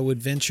 because I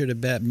would venture to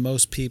bet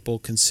most people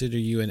consider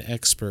you an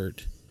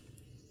expert.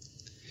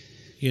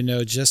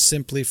 Just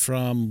simply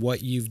from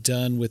what you've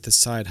done with the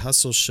Side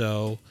Hustle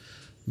Show,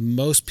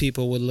 most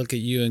people would look at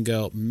you and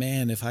go,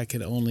 man, if I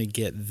could only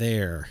get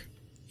there.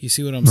 You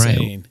see what I'm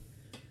saying?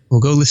 Well,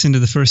 go listen to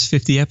the first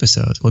 50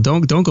 episodes. Well,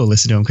 don't go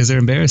listen to them, because they're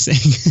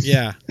embarrassing.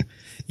 Yeah.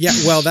 Yeah,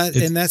 well,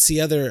 that's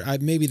the other.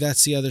 Maybe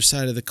that's the other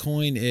side of the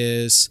coin.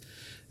 Is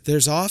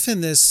there's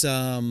often this,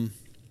 kind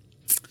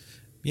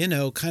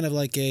of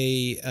like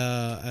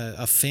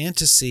a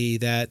fantasy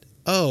that,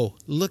 oh,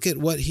 look at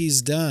what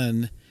he's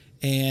done,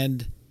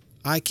 and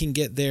I can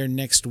get there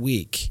next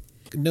week.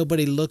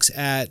 Nobody looks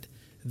at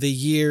the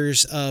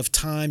years of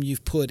time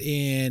you've put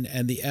in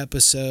and the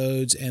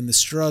episodes and the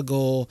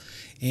struggle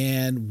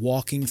and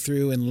walking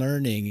through and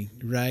learning,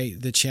 right?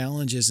 The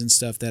challenges and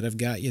stuff that have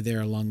got you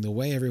there along the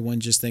way. Everyone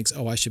just thinks,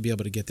 oh, I should be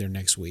able to get there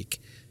next week.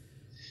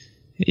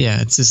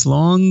 Yeah, it's this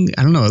long,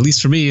 I don't know, at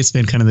least for me, it's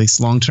been kind of this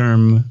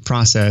long-term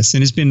process,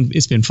 and it's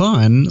been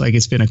fun. Like,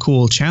 it's been a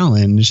cool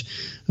challenge,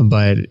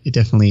 but it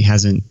definitely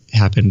hasn't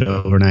happened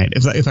overnight.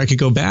 If I could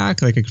go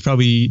back, like, I could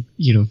probably,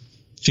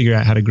 figure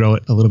out how to grow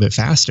it a little bit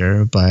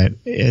faster, but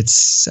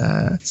it's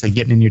like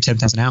getting in your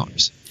 10,000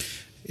 hours.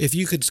 If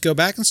you could go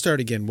back and start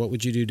again, what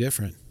would you do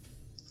different?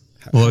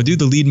 Well, I would do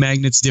the lead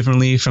magnets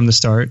differently from the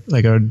start.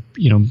 Like, I would,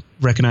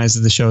 recognize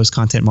that the show is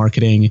content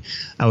marketing.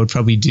 I would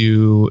probably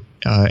do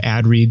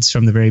ad reads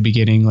from the very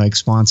beginning, like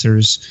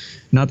sponsors.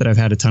 Not that I've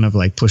had a ton of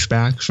like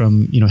pushback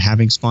from,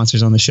 having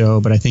sponsors on the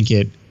show, but I think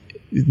it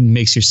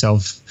makes the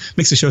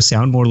show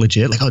sound more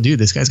legit. Like, oh, dude,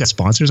 this guy's got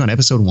sponsors on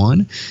episode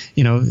 1.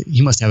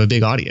 He must have a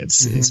big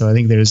audience. Mm-hmm. So I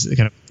think there's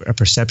kind of a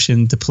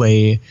perception to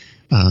play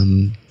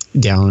down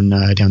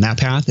that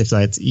path. If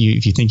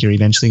you think you're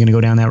eventually going to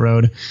go down that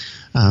road.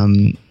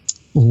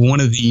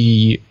 One of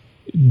the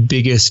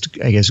biggest,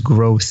 I guess,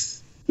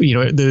 growth,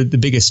 the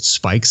biggest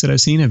spikes that I've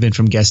seen have been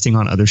from guesting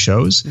on other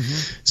shows.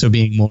 Mm-hmm. So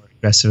being more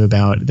aggressive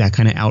about that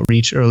kind of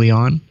outreach early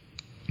on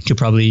could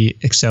probably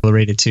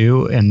accelerate it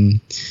too. And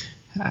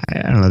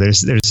I don't know,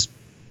 there's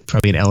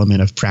probably an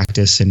element of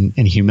practice and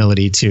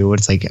humility too.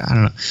 It's like, I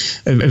don't know,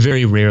 I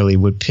very rarely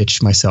would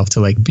pitch myself to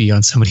like be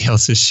on somebody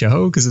else's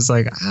show, because it's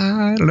like,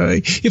 I don't know,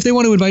 if they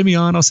want to invite me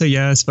on, I'll say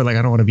yes, but like,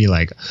 I don't want to be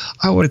like,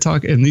 I want to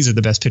talk. And these are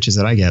the best pitches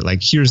that I get. Like,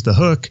 here's the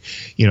hook,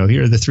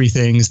 here are the 3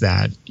 things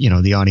that,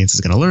 the audience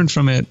is going to learn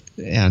from it.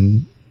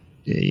 And,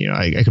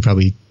 I could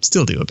probably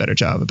still do a better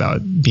job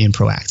about being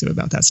proactive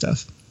about that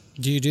stuff.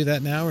 Do you do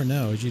that now or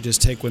no? Or do you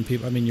just take when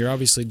people, you're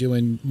obviously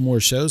doing more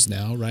shows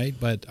now, right?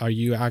 But are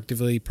you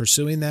actively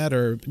pursuing that,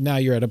 or now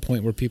you're at a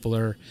point where people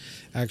are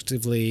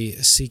actively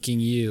seeking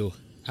you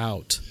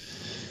out?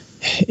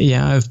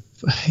 Yeah,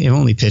 I've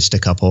only pitched a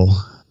couple.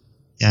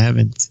 Yeah, I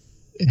haven't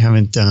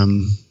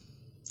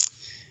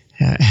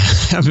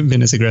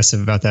been as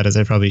aggressive about that as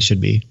I probably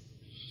should be.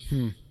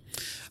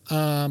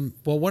 Well,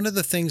 one of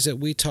the things that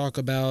we talk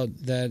about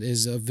that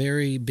is a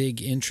very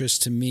big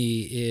interest to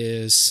me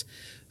is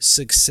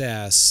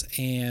success.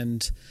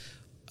 And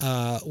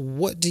how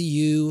do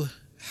you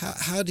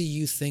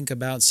think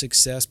about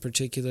success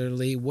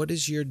particularly? What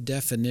is your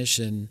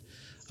definition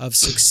of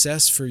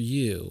success for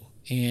you?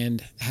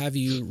 And have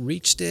you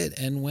reached it,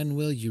 and when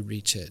will you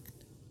reach it?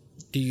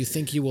 Do you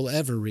think you will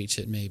ever reach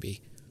it,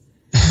 maybe?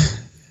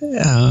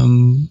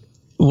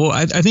 Well,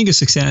 I think of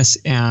success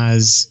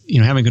as,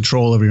 having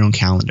control over your own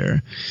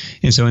calendar.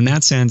 And so in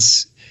that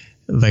sense,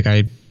 like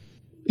I've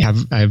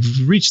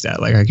reached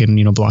that. Like, I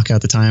can, block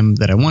out the time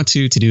that I want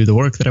to do the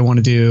work that I want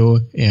to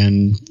do,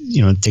 and,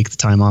 take the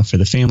time off for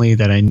the family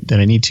that I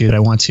need to, that I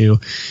want to.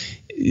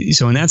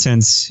 So in that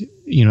sense,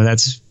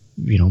 that's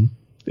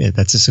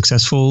a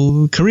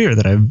successful career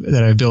that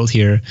I've built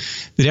here.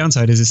 The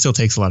downside is it still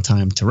takes a lot of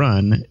time to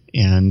run.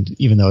 And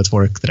even though it's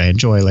work that I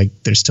enjoy, like,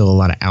 there's still a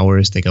lot of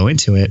hours that go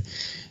into it.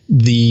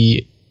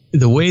 The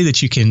way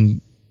that you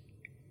can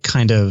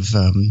kind of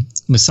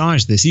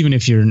massage this, even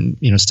if you're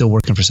still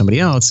working for somebody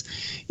else,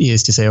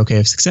 is to say, okay,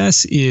 if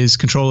success is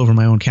control over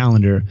my own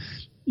calendar,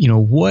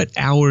 what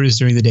hours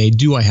during the day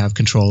do I have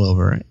control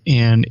over?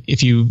 And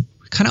if you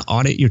kind of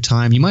audit your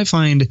time, you might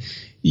find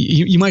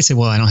you might say,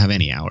 well, I don't have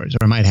any hours, or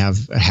I might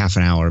have a half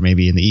an hour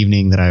maybe in the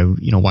evening that I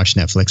watch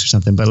Netflix or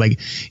something. But like,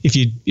 if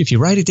you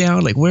write it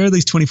down, like, where are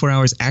these 24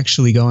 hours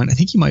actually going? I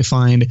think you might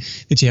find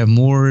that you have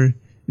more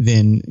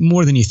than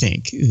you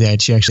think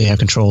that you actually have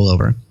control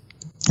over.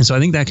 And so I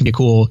think that can be a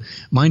cool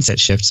mindset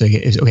shift. So,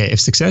 if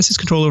success is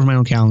control over my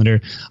own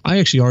calendar, I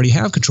actually already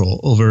have control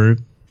over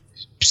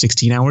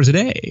 16 hours a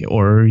day,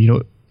 or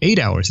 8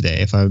 hours a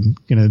day if I'm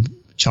going to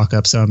chalk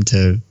up some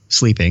to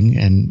sleeping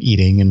and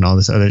eating and all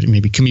this other,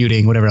 maybe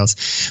commuting, whatever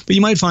else. But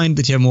you might find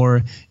that you have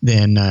more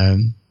than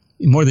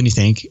you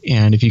think.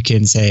 And if you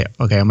can say,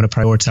 okay, I'm going to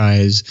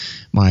prioritize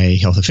my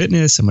health and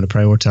fitness, I'm going to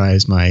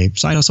prioritize my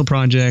side hustle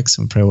projects,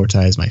 I'm going to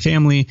prioritize my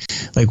family,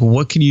 like,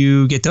 what can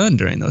you get done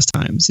during those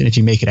times? And if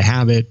you make it a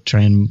habit,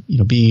 try and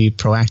be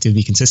proactive,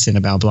 be consistent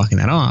about blocking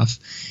that off,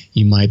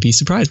 you might be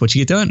surprised what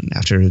you get done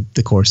after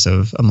the course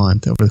of a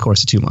month, over the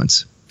course of 2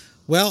 months.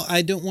 Well,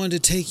 I don't want to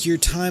take your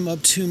time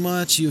up too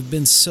much. You've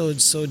been so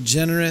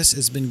generous.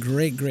 It's been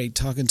great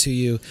talking to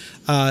you.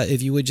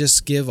 If you would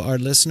just give our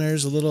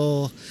listeners a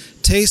little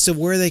taste of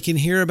where they can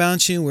hear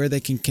about you, where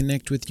they can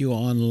connect with you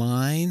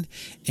online,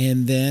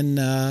 and then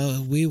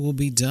we will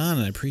be done.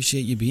 I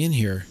appreciate you being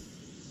here.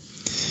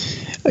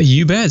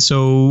 You bet.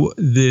 So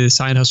the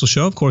Side Hustle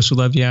Show, of course, we'd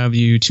love to have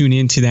you tune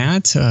into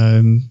that.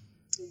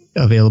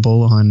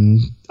 available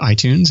on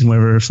iTunes and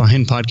wherever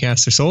fine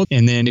podcasts are sold.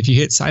 And then if you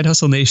hit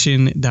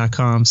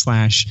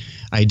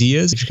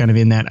sidehustlenation.com/ideas, if you're kind of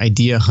in that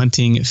idea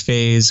hunting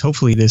phase,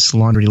 hopefully this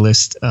laundry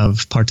list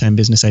of part-time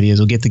business ideas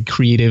will get the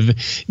creative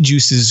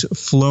juices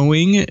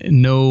flowing.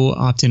 No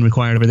opt-in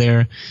required over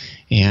there.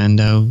 And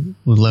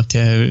would love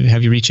to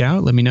have you reach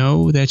out. Let me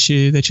know that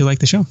you like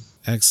the show.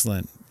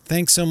 Excellent.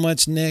 Thanks so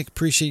much, Nick.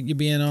 Appreciate you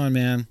being on,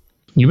 man.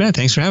 You bet.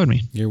 Thanks for having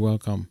me. You're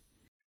welcome.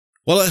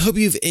 Well, I hope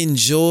you've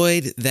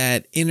enjoyed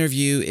that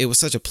interview. It was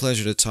such a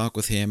pleasure to talk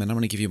with him, and I'm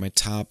going to give you my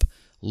top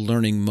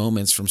learning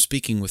moments from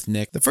speaking with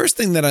Nick. The first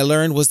thing that I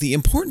learned was the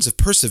importance of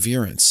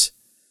perseverance.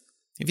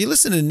 If you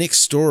listen to Nick's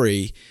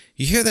story,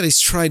 you hear that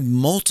he's tried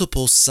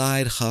multiple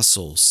side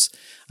hustles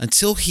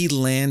until he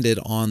landed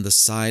on the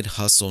Side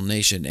Hustle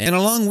Nation. And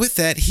along with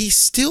that, he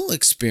still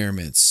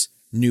experiments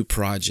new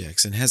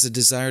projects and has a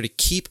desire to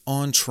keep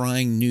on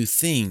trying new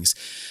things.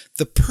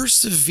 The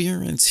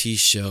perseverance he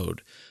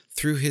showed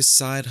through his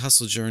side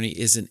hustle journey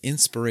is an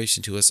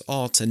inspiration to us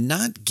all to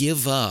not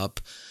give up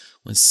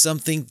when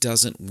something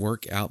doesn't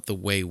work out the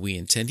way we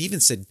intend. He even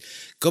said,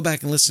 go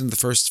back and listen to the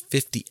first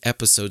 50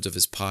 episodes of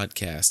his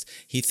podcast.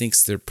 He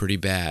thinks they're pretty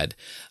bad.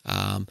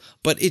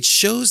 But it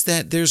shows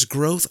that there's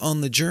growth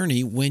on the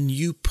journey when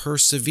you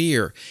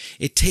persevere.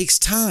 It takes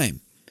time.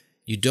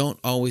 You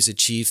don't always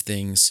achieve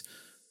things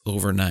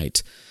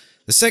overnight.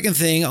 The second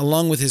thing,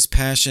 along with his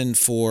passion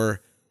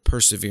for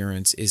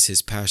perseverance, is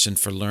his passion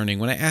for learning.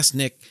 When I asked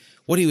Nick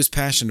what he was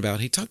passionate about,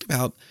 he talked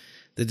about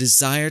the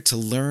desire to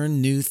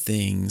learn new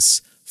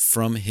things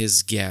from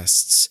his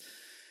guests.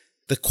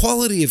 The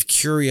quality of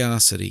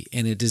curiosity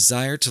and a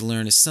desire to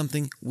learn is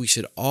something we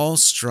should all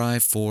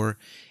strive for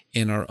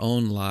in our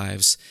own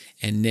lives,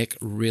 and Nick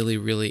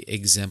really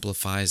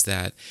exemplifies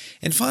that.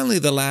 And finally,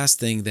 the last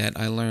thing that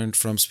I learned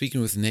from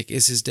speaking with Nick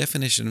is his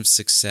definition of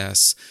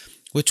success,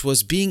 which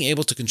was being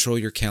able to control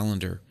your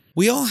calendar.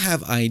 We all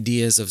have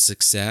ideas of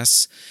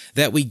success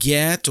that we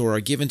get or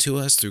are given to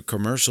us through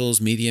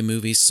commercials, media,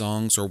 movies,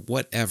 songs, or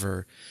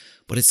whatever,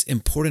 but it's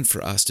important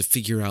for us to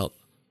figure out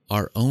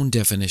our own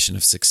definition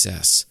of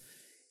success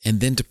and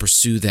then to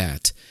pursue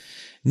that.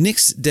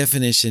 Nick's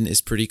definition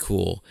is pretty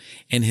cool,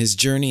 and his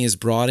journey has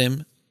brought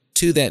him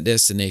to that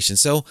destination.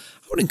 So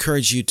I would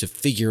encourage you to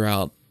figure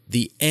out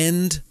the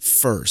end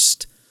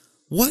first.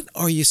 What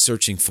are you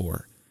searching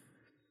for?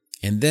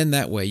 And then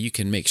that way you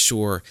can make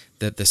sure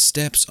that the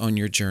steps on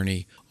your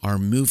journey are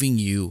moving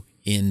you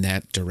in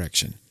that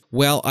direction.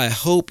 Well, I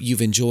hope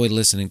you've enjoyed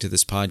listening to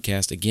this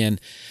podcast. Again,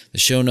 the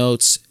show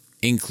notes,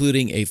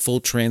 including a full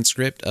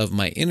transcript of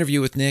my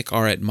interview with Nick,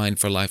 are at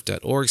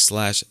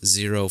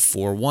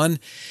mindforlife.org/041.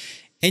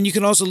 And you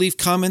can also leave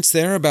comments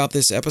there about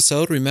this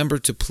episode. Remember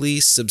to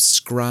please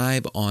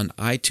subscribe on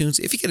iTunes.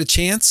 If you get a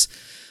chance,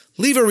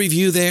 leave a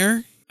review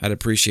there. I'd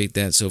appreciate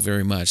that so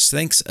very much.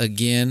 Thanks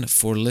again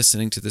for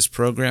listening to this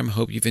program.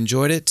 Hope you've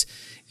enjoyed it,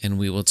 and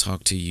we will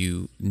talk to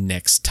you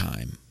next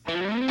time.